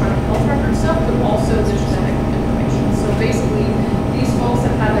electronic health record stuff, but also the genetic information. So basically, these folks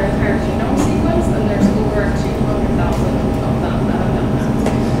have had their entire genome sequenced, and there's over 200,000 of them that have done that.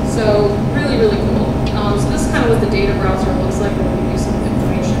 So really, really cool. So this is kind of what the data browser looks like. We'll give you some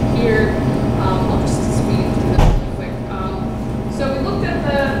information here. I'll just speed through this real quick. So we looked at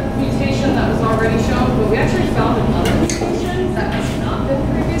the mutation that was already shown, but we actually found another mutation that has not been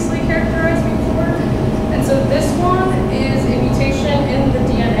previously characterized before. And so this one is a mutation in the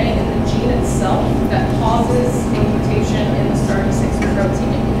DNA, in the gene itself, that causes a mutation in the STAR6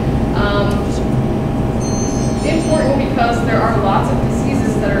 protein. Important because there are lots of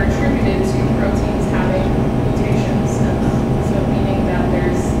diseases that are attributed to proteins having mutations in them. So meaning that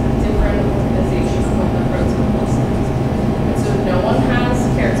there's different organization of when the protein was sent. And so no one has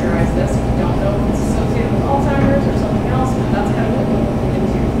characterized this. We don't know if it's associated with Alzheimer's or something else, but that's kind of what we're looking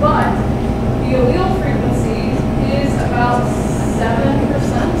into. But the allele frequency is about 7%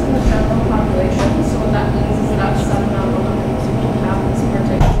 in the general population. So what that means is that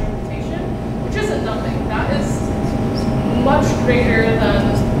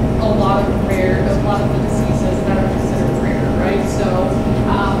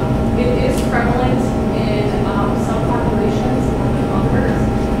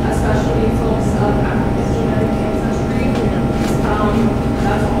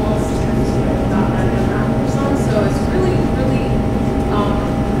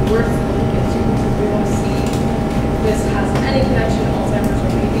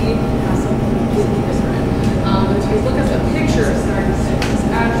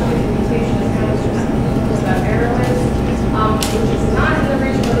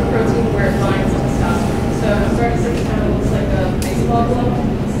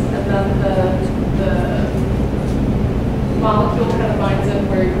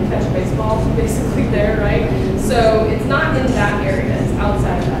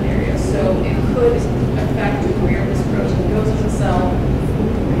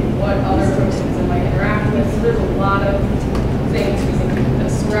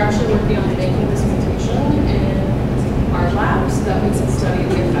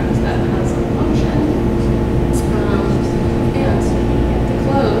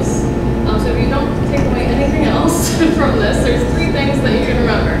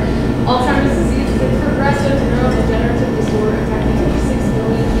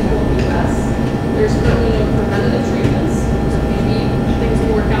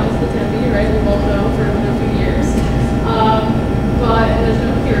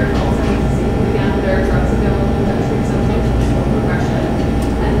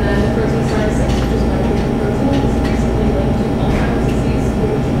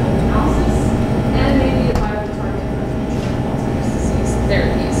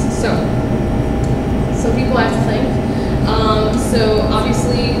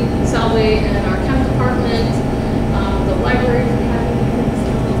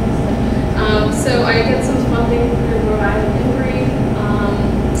So I get some funding through Rhode Island Embry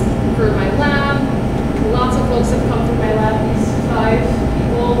for my lab. Lots of folks have come through my lab. These 5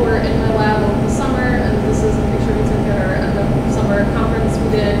 people were in my lab over the summer, and this is a picture we took at our end of summer conference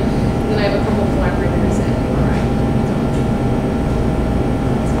we did. And then I have a couple of collaborators in MRI.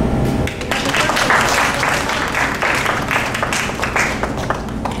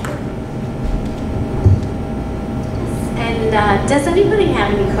 And does anybody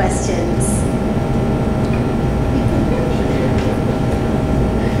have any questions?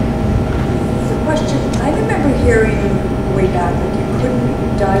 I remember hearing way back that you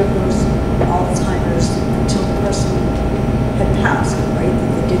couldn't diagnose Alzheimer's until the person had passed, right?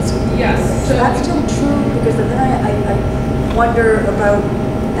 That they did something. Yes. So that's still true, because then I wonder about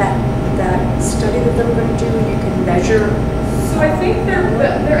that study that they were going to do, and you can measure. So I think they're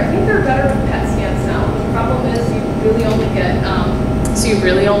better with PET scans now. The problem is you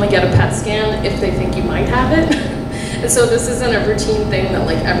really only get a PET scan if they think you might have it. And so this isn't a routine thing that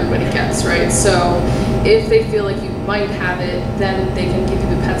like everybody gets, right? So if they feel like you might have it, then they can give you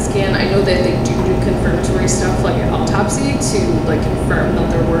the PET scan. I know that they do confirmatory stuff like an autopsy to like confirm that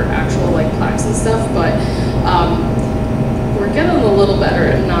there were actual like plaques and stuff, but we're getting a little better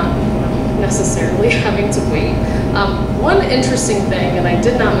at not necessarily having to wait. One interesting thing, and I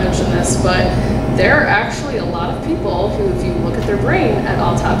did not mention this, but there are actually a lot of people who, if you look at their brain at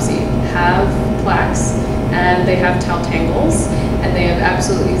autopsy, have plaques, and they have tau tangles, and they have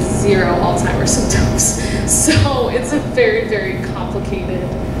absolutely 0 Alzheimer's symptoms. So it's a very, very complicated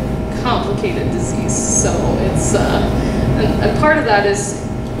disease. So it's, and part of that is,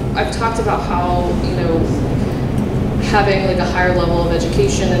 I've talked about how, you know, having like a higher level of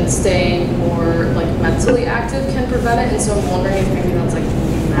education and staying more like mentally active can prevent it. And so I'm wondering if maybe that's like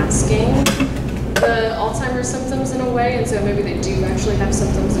masking the Alzheimer's symptoms in a way, and so maybe they do actually have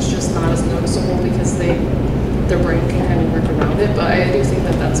symptoms, it's just not as noticeable because their brain can kind of work around it. But I do think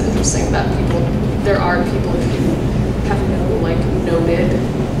that that's interesting that there are people who have no like noted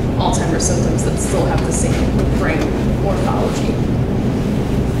Alzheimer's symptoms that still have the same brain morphology.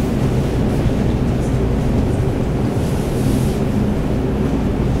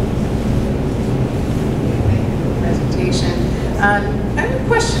 I have a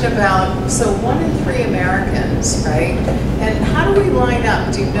question about, so 1 in 3 Americans, right? And how do we line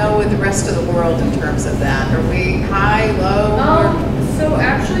up? Do you know with the rest of the world in terms of that? Are we high, low? So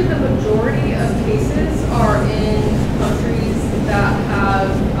actually the majority of cases are in countries that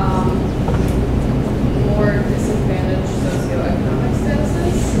have more disadvantaged socioeconomic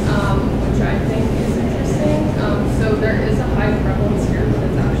statuses, which I think is interesting. So there is a high prevalence here, but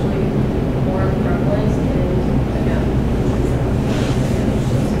it's actually more prevalent in, again,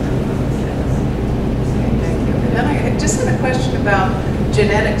 And then I just had a question about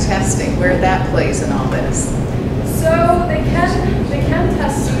genetic testing, where that plays in all this. So they can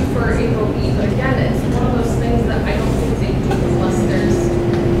test you for ApoE, but again, it's one of those things that I don't think they do unless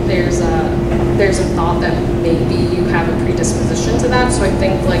there's a thought that maybe you have a predisposition to that. So I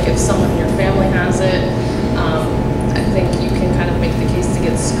think like if someone in your family has it, I think you can kind of make the case to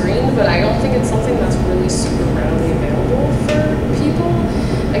get screened, but I don't think it's something that's really super readily available for people.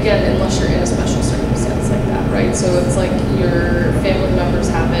 Again, unless you're in a special circumstance like that, right? So it's like your family members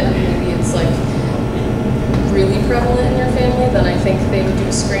have it, and maybe it's like really prevalent in your family, then I think they would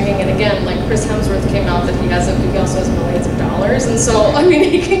do screening. And again, like Chris Hemsworth came out that he also has millions of dollars, and so I mean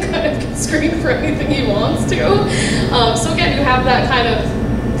he can kind of get screened for anything he wants to. So again, you have that kind of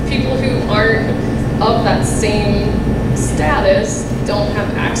people who aren't of that same status don't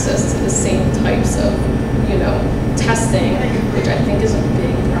have access to the same types of, you know, testing, which I think is a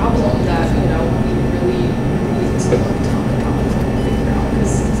big problem that, you know, we really need to talk about and figure out.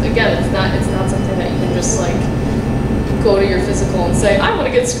 Because again, it's not something that you can just like go to your physical and say, I want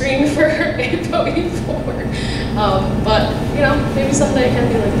to get screened for ApoE4. But you know, maybe someday it can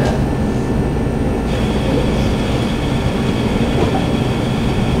be like that.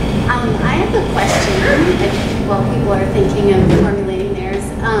 I have a question while people are thinking of formulating theirs.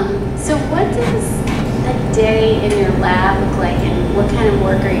 So what does a day in your lab look like, and what kind of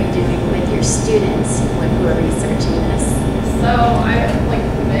work are you doing with your students who are researching this? So I like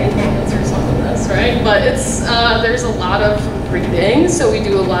may answer some of this, right? But it's there's a lot of reading, so we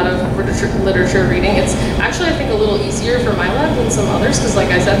do a lot of literature reading. It's actually, I think, a little easier for my lab than some others, because like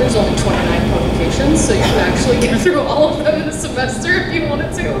I said, there's only 29 publications, so you can actually get through all of them in a semester if you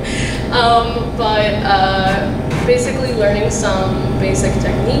wanted to. Basically learning some basic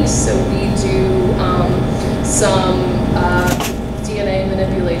techniques. So we do some DNA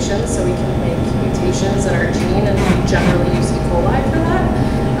manipulation, so we can make mutations in our gene, and we generally use E. coli for that.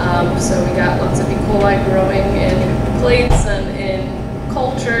 So we got lots coli growing in plates and in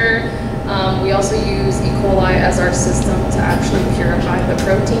culture. We also use E. coli as our system to actually purify the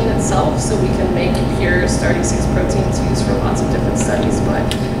protein itself, so we can make pure STAR-D6 proteins used for lots of different studies.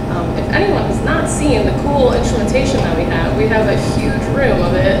 But if anyone has not seen the cool instrumentation that we have a huge room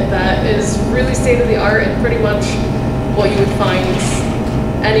of it that is really state-of-the-art and pretty much what you would find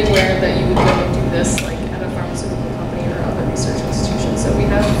anywhere that you would go and do this, like at a pharmaceutical company or other research institution. So we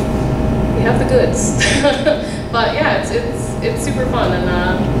have the goods. But yeah, it's super fun, and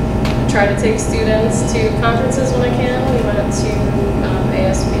try to take students to conferences when I can. We went to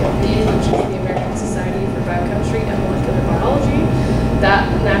ASBLB, which is the American Society for Biochemistry and Molecular Biology. That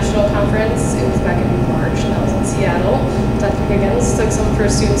national conference, it was back in March, and that was in Seattle. Dr. Higgins took some of her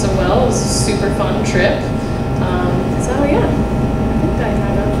students as well. It was a super fun trip. So yeah, I think that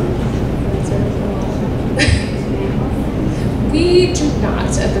kind of answers it all. We do not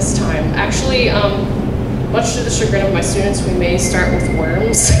at this time. Actually, much to the chagrin of my students, we may start with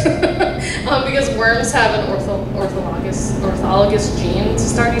worms because worms have an orthologous gene to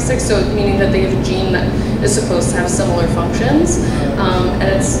STAR-D6, so meaning that they have a gene that is supposed to have similar functions, and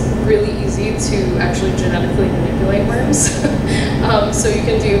it's really easy to actually genetically manipulate worms. So you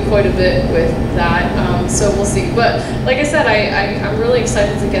can do quite a bit with that, so we'll see. But like I said, I'm really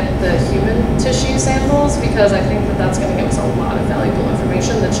excited to get the human tissue samples because I think that that's going to give us a lot of valuable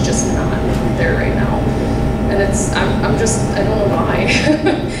information that's just not there right now. And I don't know why.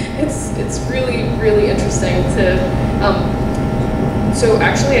 it's really, really interesting to, so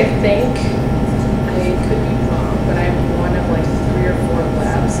actually I think, I could be wrong, but I'm one of like 3 or 4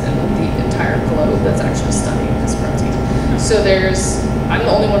 labs in the entire globe that's actually studying this protein. So I'm the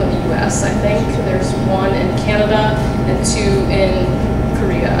only one in the US, I think. There's 1 in Canada and 2 in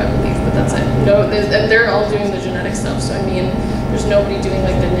Korea, I believe, but that's it. No, and they're all doing the genetic stuff, so I mean, there's nobody doing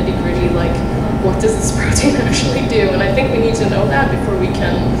like the nitty-gritty, like, what does this protein actually do? And I think we need to know that before we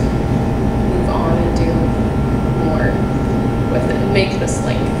can move on and do more with it and make this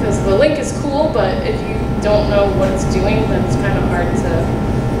link. Because the link is cool, but if you don't know what it's doing, then it's kind of hard to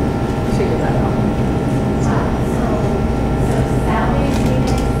figure that out. So that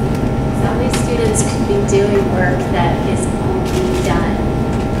way students could be doing work that is only done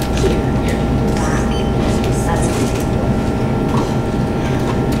here. Wow. That's amazing.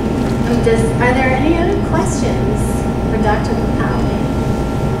 Are there any other questions for Dr. Papale?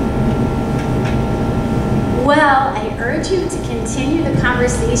 Well, I urge you to continue the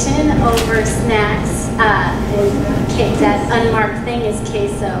conversation over snacks. That unmarked thing is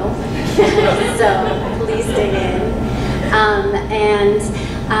queso, so please dig in.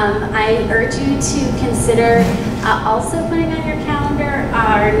 I urge you to consider also putting on your calendar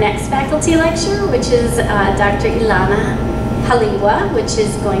our next faculty lecture, which is Dr. Ilana Halingwa, which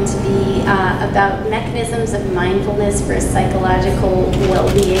is going to be about mechanisms of mindfulness for psychological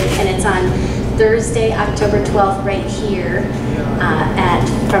well-being, and it's on Thursday, October 12th, right here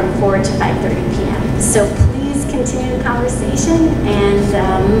from 4 to 5:30 p.m. So please continue the conversation,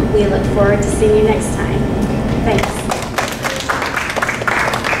 and we look forward to seeing you next time. Thanks.